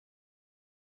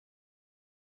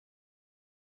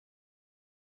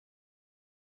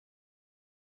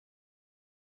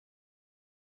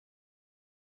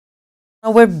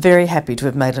We're very happy to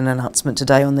have made an announcement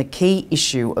today on the key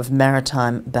issue of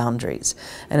maritime boundaries,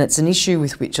 and it's an issue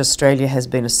with which Australia has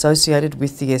been associated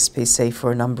with the SPC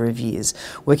for a number of years,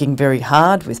 working very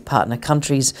hard with partner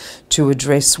countries to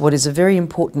address what is a very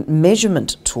important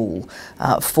measurement tool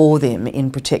for them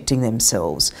in protecting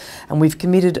themselves. And we've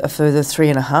committed a further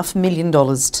 $3.5 million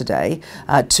today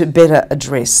to better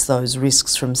address those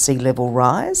risks from sea level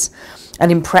rise.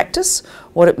 And in practice,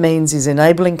 what it means is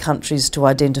enabling countries to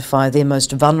identify their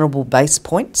most vulnerable base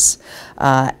points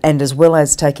and as well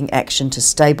as taking action to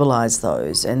stabilise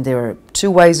those. And there are two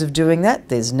ways of doing that.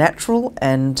 There's natural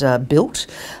and built.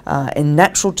 In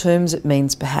natural terms, it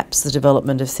means perhaps the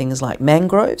development of things like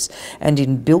mangroves, and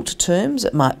in built terms,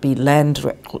 it might be land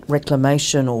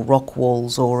reclamation or rock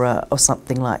walls or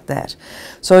something like that.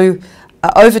 So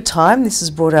over time, this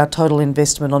has brought our total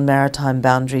investment on maritime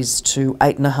boundaries to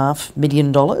 $8.5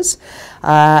 million,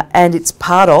 and it's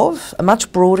part of a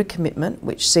much broader commitment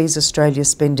which sees Australia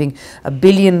spending $1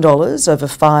 billion over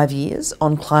 5 years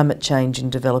on climate change in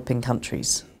developing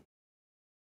countries.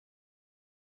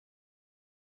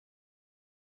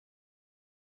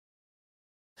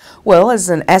 Well, as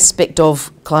an aspect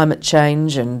of climate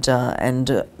change and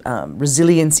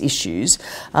resilience issues,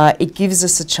 it gives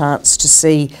us a chance to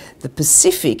see the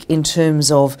Pacific in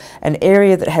terms of an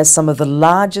area that has some of the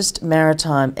largest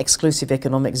maritime exclusive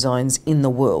economic zones in the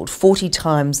world, 40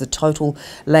 times the total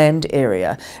land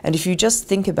area. And if you just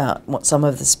think about what some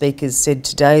of the speakers said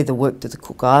today, the work that the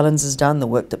Cook Islands has done, the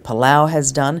work that Palau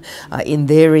has done in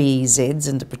their EEZs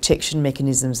and the protection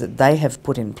mechanisms that they have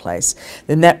put in place,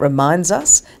 then that reminds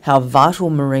us how vital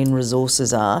marine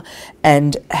resources are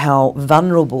and how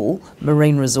vulnerable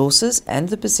marine resources and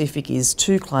the Pacific is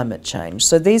to climate change.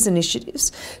 So these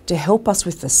initiatives to help us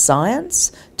with the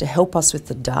science, to help us with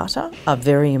the data are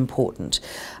very important.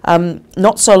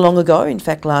 Not so long ago, in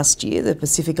fact last year, the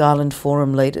Pacific Island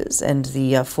Forum leaders and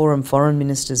the Forum Foreign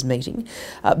Ministers meeting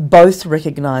both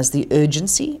recognised the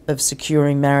urgency of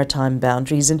securing maritime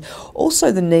boundaries and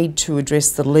also the need to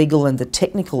address the legal and the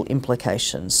technical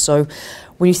implications. So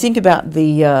when you think about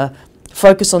the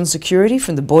focus on security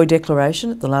from the Boy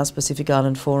Declaration at the last Pacific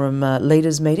Island Forum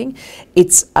leaders meeting,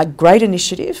 it's a great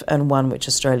initiative and one which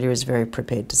Australia is very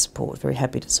prepared to support, very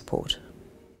happy to support.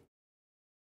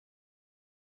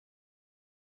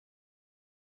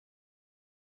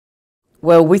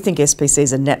 Well, we think SPC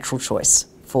is a natural choice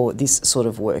for this sort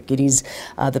of work. It is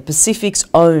the Pacific's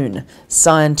own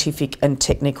scientific and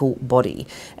technical body.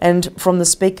 And from the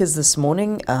speakers this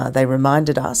morning, they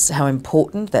reminded us how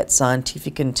important that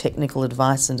scientific and technical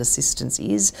advice and assistance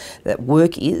is, that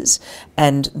work is,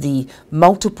 and the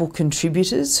multiple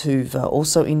contributors who've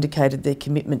also indicated their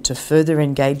commitment to further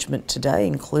engagement today,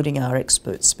 including our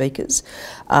expert speakers,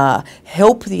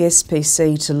 help the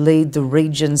SPC to lead the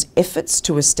region's efforts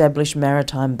to establish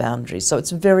maritime boundaries. So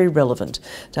it's very relevant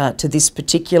to this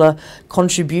particular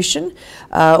contribution.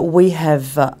 We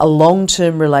have a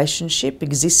long-term relationship,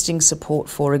 existing support,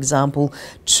 for example,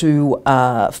 to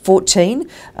 14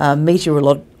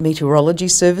 meteorology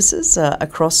services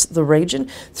across the region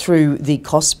through the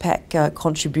COSPAC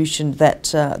contribution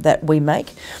that we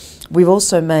make. We've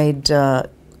also made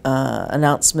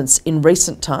announcements in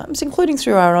recent times, including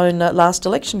through our own last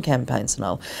election campaign,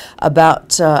 Sonal,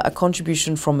 about a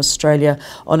contribution from Australia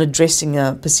on addressing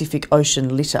Pacific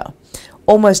Ocean litter.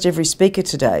 Almost every speaker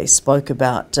today spoke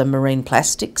about marine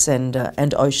plastics and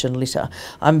ocean litter.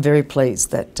 I'm very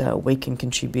pleased that we can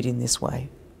contribute in this way.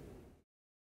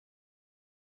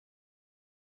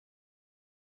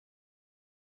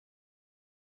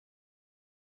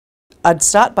 I'd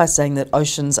start by saying that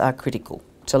oceans are critical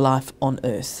to life on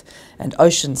Earth, and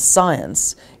ocean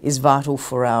science is vital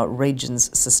for our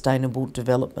region's sustainable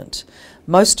development.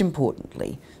 Most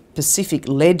importantly,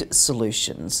 Pacific-led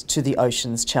solutions to the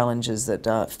ocean's challenges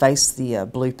that face the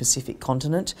blue Pacific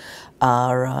continent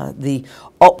are the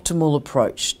optimal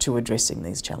approach to addressing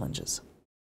these challenges.